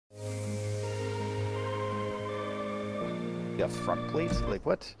got front plates? Like,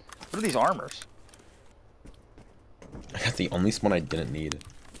 what? What are these armors? I got the only one I didn't need.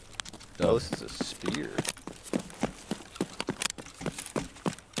 Oh, this is a spear.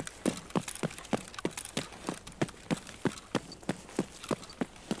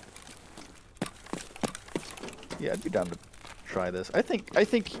 Yeah, I'd be down to try this. I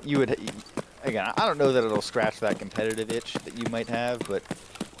think you would. Again, I don't know that it'll scratch that competitive itch that you might have, but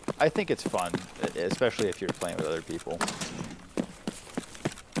I think it's fun, especially if you're playing with other people.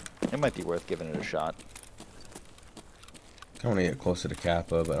 It might be worth giving it a shot. I want to get closer to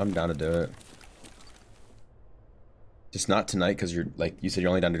Kappa, but I'm down to do it. Just not tonight, because you're, like, you said you're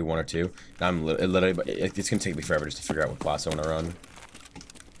only down to do 1 or 2. Now I'm literally, it's going to take me forever just to figure out what class I want to run.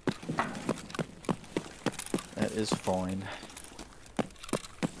 That is fine.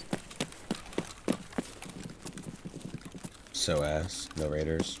 So ass. No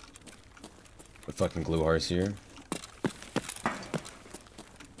raiders. With fucking glue hearts here.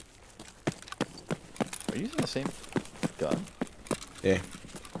 Are you using the same gun? Yeah.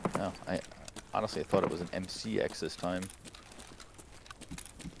 No, honestly I thought it was an MCX this time.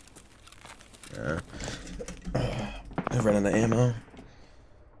 Yeah. I ran out of ammo.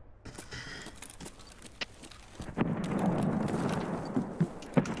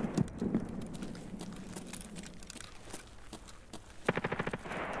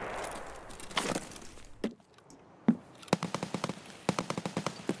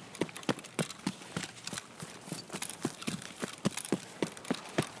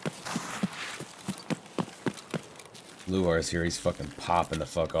 Luar's here, he's fucking popping the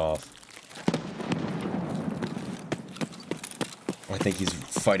fuck off. I think he's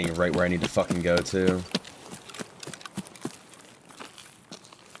fighting right where I need to fucking go to.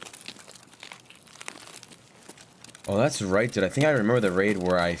 Oh, that's right, dude. I think I remember the raid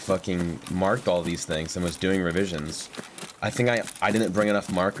where I fucking marked all these things and was doing revisions. I think I didn't bring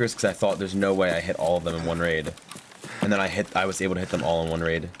enough markers because I thought there's no way I hit all of them in one raid. And then I was able to hit them all in one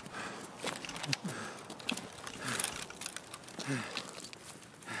raid.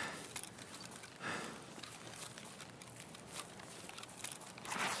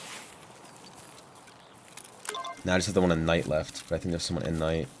 Now I just have the one in night left, but I think there's someone in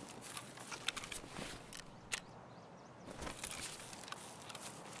night.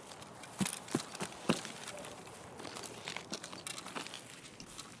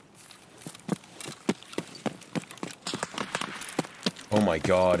 Oh my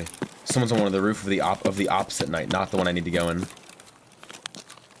god. Someone's on one of the roof of the opposite night, not the one I need to go in.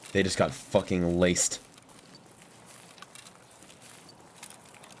 They just got fucking laced.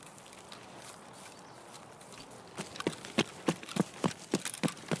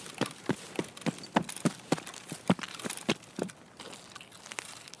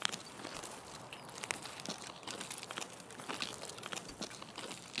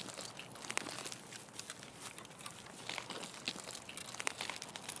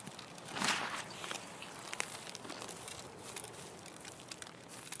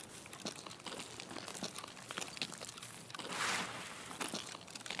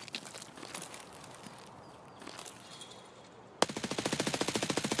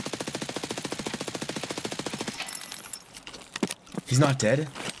 He's not dead?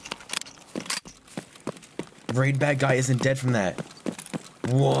 Raid bad guy isn't dead from that.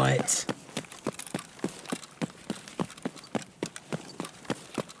 What?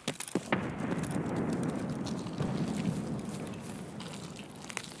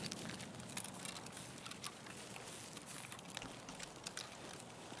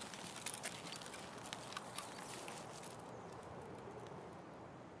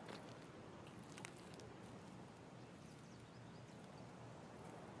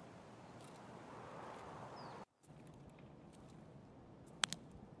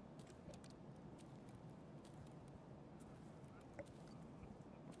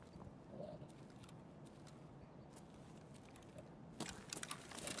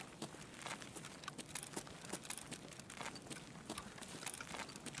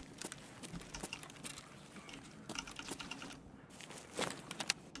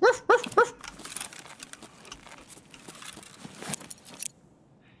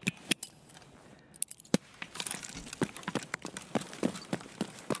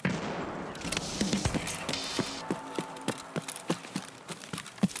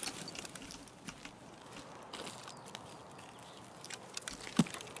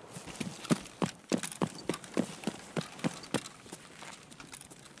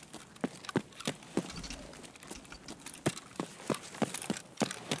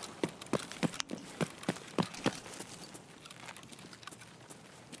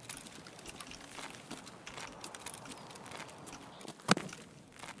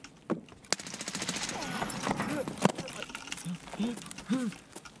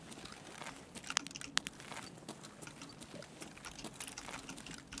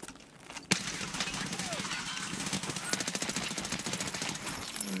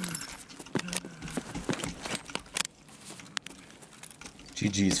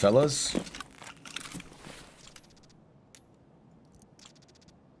 GG's, fellas.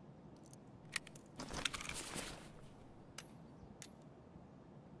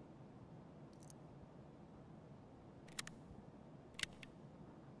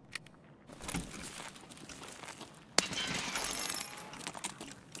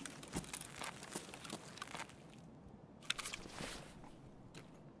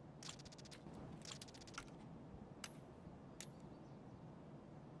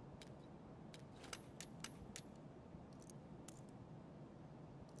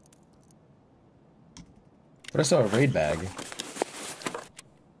 But I saw a raid bag.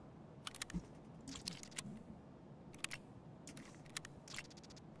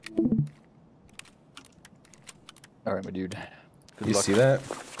 All right, my dude. Good You luck. see that?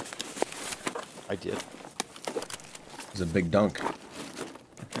 I did. It was a big dunk. All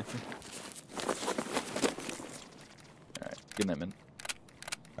right. Good night, man.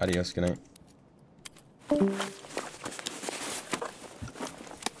 Adios, good night.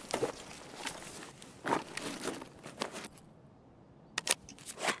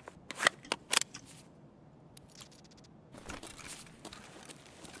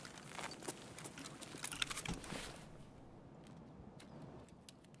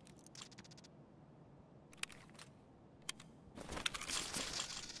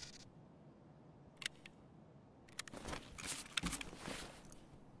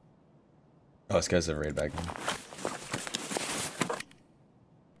 Oh, this guy's a raid bag.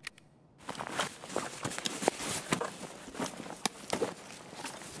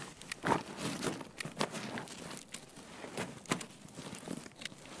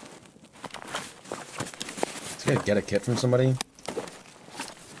 Let's get a kit from somebody.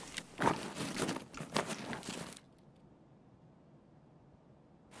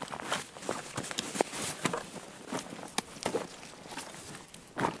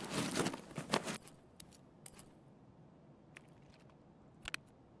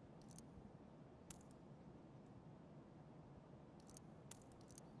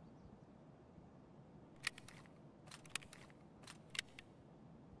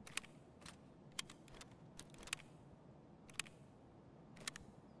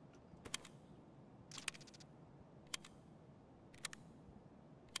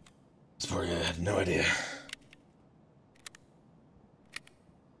 This poor guy had no idea.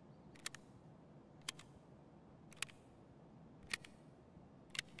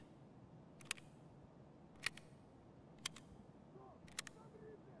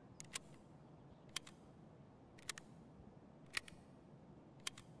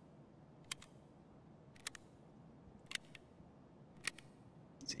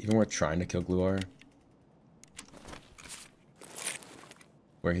 Is it even worth trying to kill Gluar?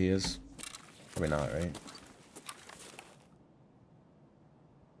 Where he is? Probably not, right?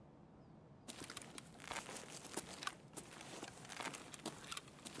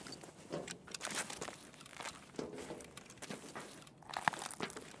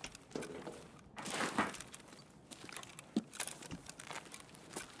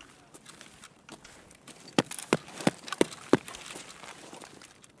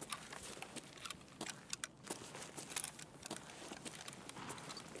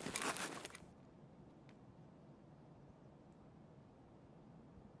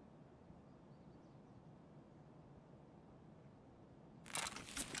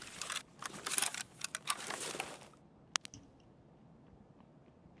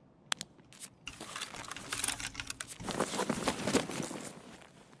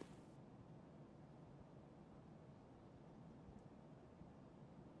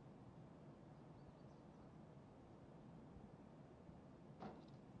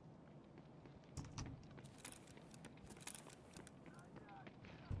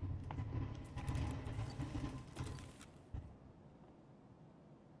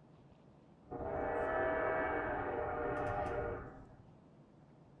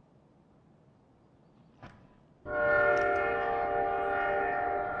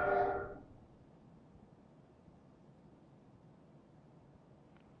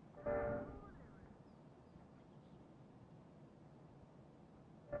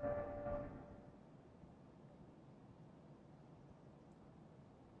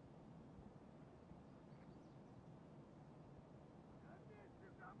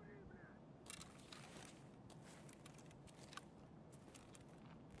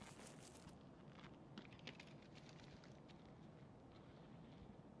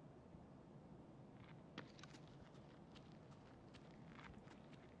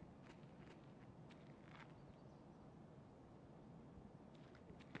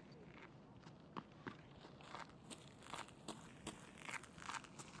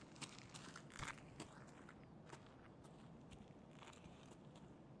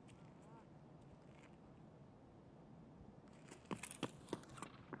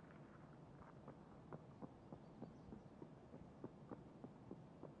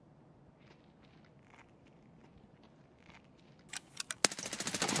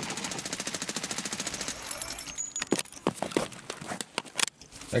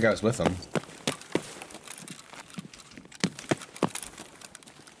 That guy was with him.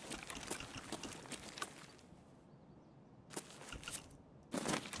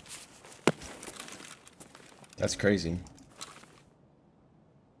 That's crazy.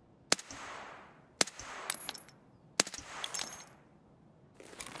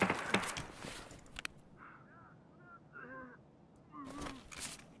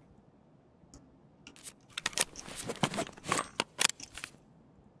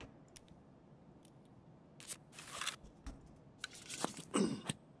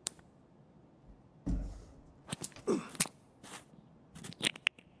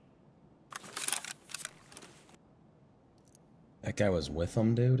 That guy was with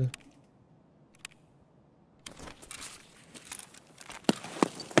him, dude?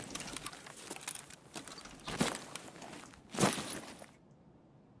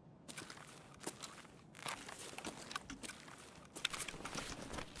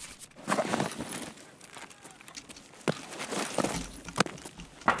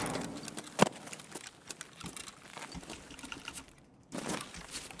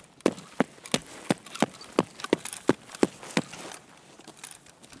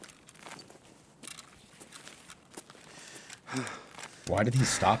 Why did he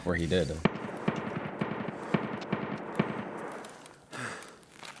stop where he did?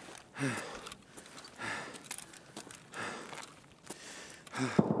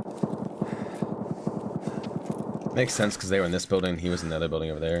 Makes sense because they were in this building, he was in the other building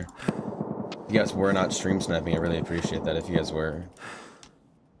over there. If you guys were not stream sniping, I really appreciate that. If you guys were,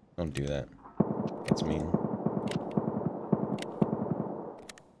 don't do that. It's mean.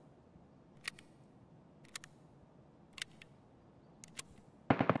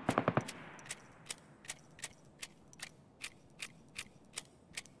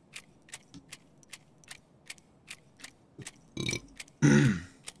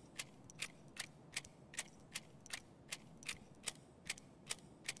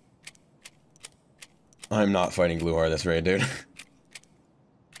 I'm not fighting Gluhar this raid, dude.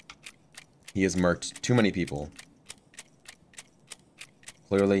 He has murked too many people.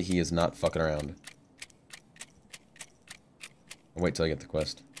 Clearly, he is not fucking around. I'll wait till I get the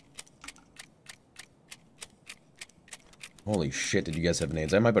quest. Holy shit, did you guys have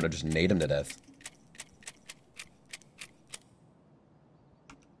nades? I might better just nade him to death.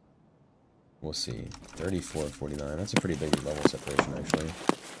 We'll see. 34, 49. That's a pretty big level separation, actually.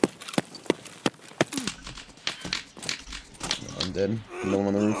 I'm dead. No one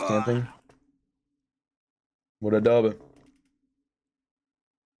on the roof camping. What a dub.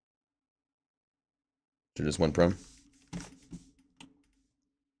 Should just went prom.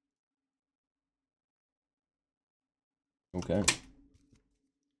 Okay.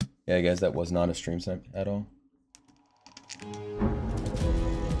 Yeah, guys, that was not a stream snipe at all.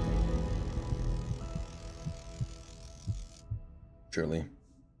 Surely.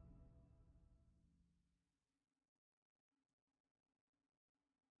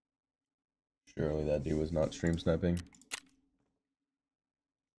 Surely that dude was not stream sniping.